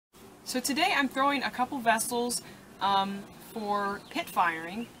So today I'm throwing a couple vessels for pit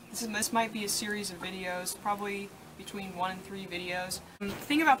firing. This might be a series of videos, probably between 1 and 3 videos. The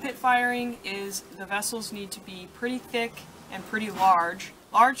thing about pit firing is the vessels need to be pretty thick and pretty large.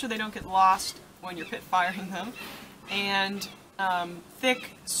 Large so they don't get lost when you're pit firing them, and thick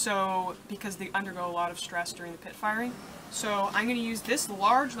so because they undergo a lot of stress during the pit firing. So I'm going to use this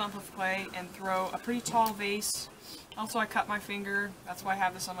large lump of clay and throw a pretty tall vase. Also, I cut my finger, that's why I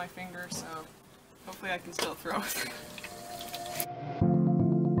have this on my finger, so hopefully I can still throw it.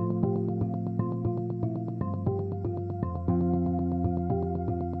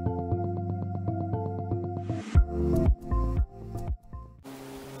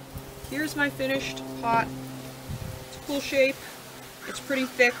 Here's my finished pot. It's a cool shape. It's pretty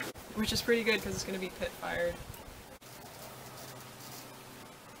thick, which is pretty good because it's going to be pit fired.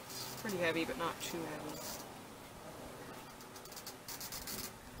 It's pretty heavy, but not too heavy.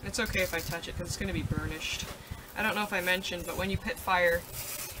 It's okay if I touch it because it's going to be burnished. I don't know if I mentioned, but when you pit fire,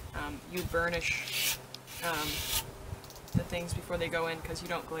 you burnish the things before they go in because you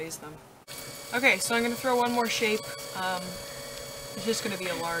don't glaze them. Okay, so I'm going to throw one more shape. It's just going to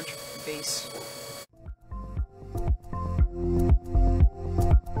be a large vase.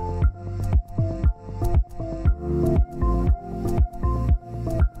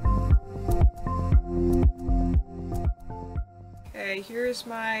 Okay, here's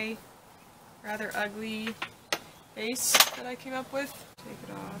my rather ugly vase that I came up with. Take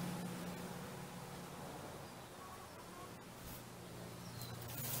it off.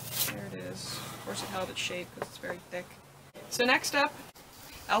 There it is. Of course it held its shape because it's very thick. So next up,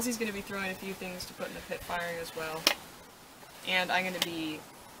 Elsie's going to be throwing a few things to put in the pit firing as well. And I'm going to be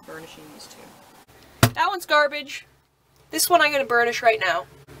burnishing these two. That one's garbage. This one I'm going to burnish right now.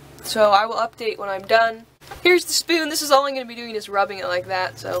 So I will update when I'm done. Here's the spoon. This is all I'm going to be doing is rubbing it like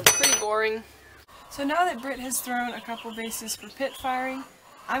that, so pretty boring. So now that Britt has thrown a couple vases for pit firing,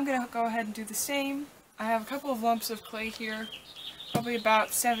 I'm going to go ahead and do the same. I have a couple of lumps of clay here, probably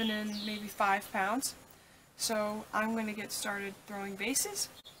about 7 and maybe 5 pounds. So I'm going to get started throwing vases.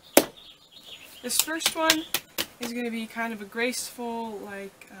 This first one is going to be kind of a graceful,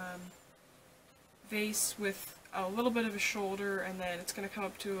 vase with a little bit of a shoulder, and then it's going to come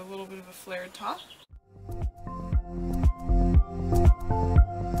up to a little bit of a flared top.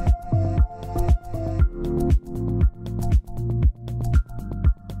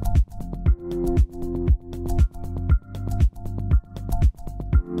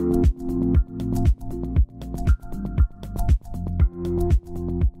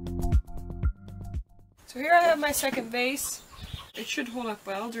 So here I have my second vase. It should hold up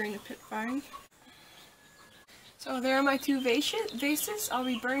well during the pit firing. So there are my 2 vases. I'll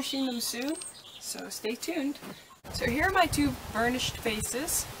be burnishing them soon, so stay tuned. So here are my 2 burnished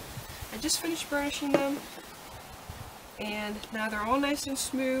vases. I just finished burnishing them, and now they're all nice and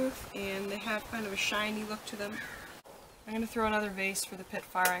smooth, and they have kind of a shiny look to them. I'm going to throw another vase for the pit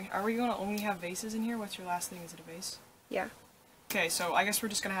firing. Are we going to only have vases in here? What's your last thing? Is it a vase? Yeah. Okay, so I guess we're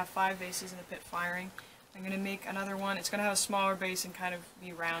just going to have 5 vases in the pit firing. I'm going to make another one. It's going to have a smaller base and kind of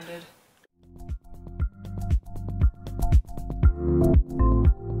be rounded.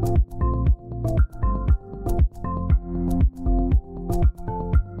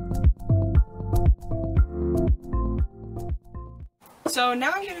 So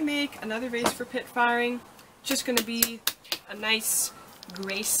now I'm going to make another vase for pit firing. It's just going to be a nice,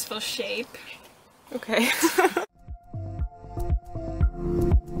 graceful shape. Okay.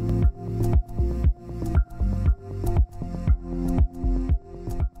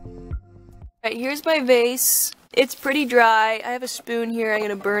 Alright, here's my vase. It's pretty dry. I have a spoon here I'm going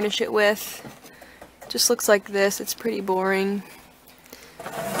to burnish it with. It just looks like this. It's pretty boring.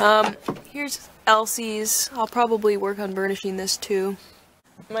 Here's Elsie's. I'll probably work on burnishing this too.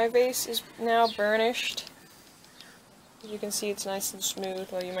 My vase is now burnished. As you can see, it's nice and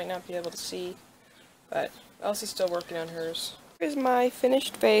smooth. Well, you might not be able to see, but Elsie's still working on hers. Here's my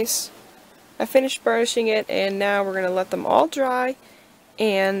finished vase. I finished burnishing it, and now we're going to let them all dry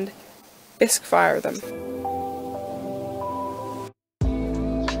and bisque fire them.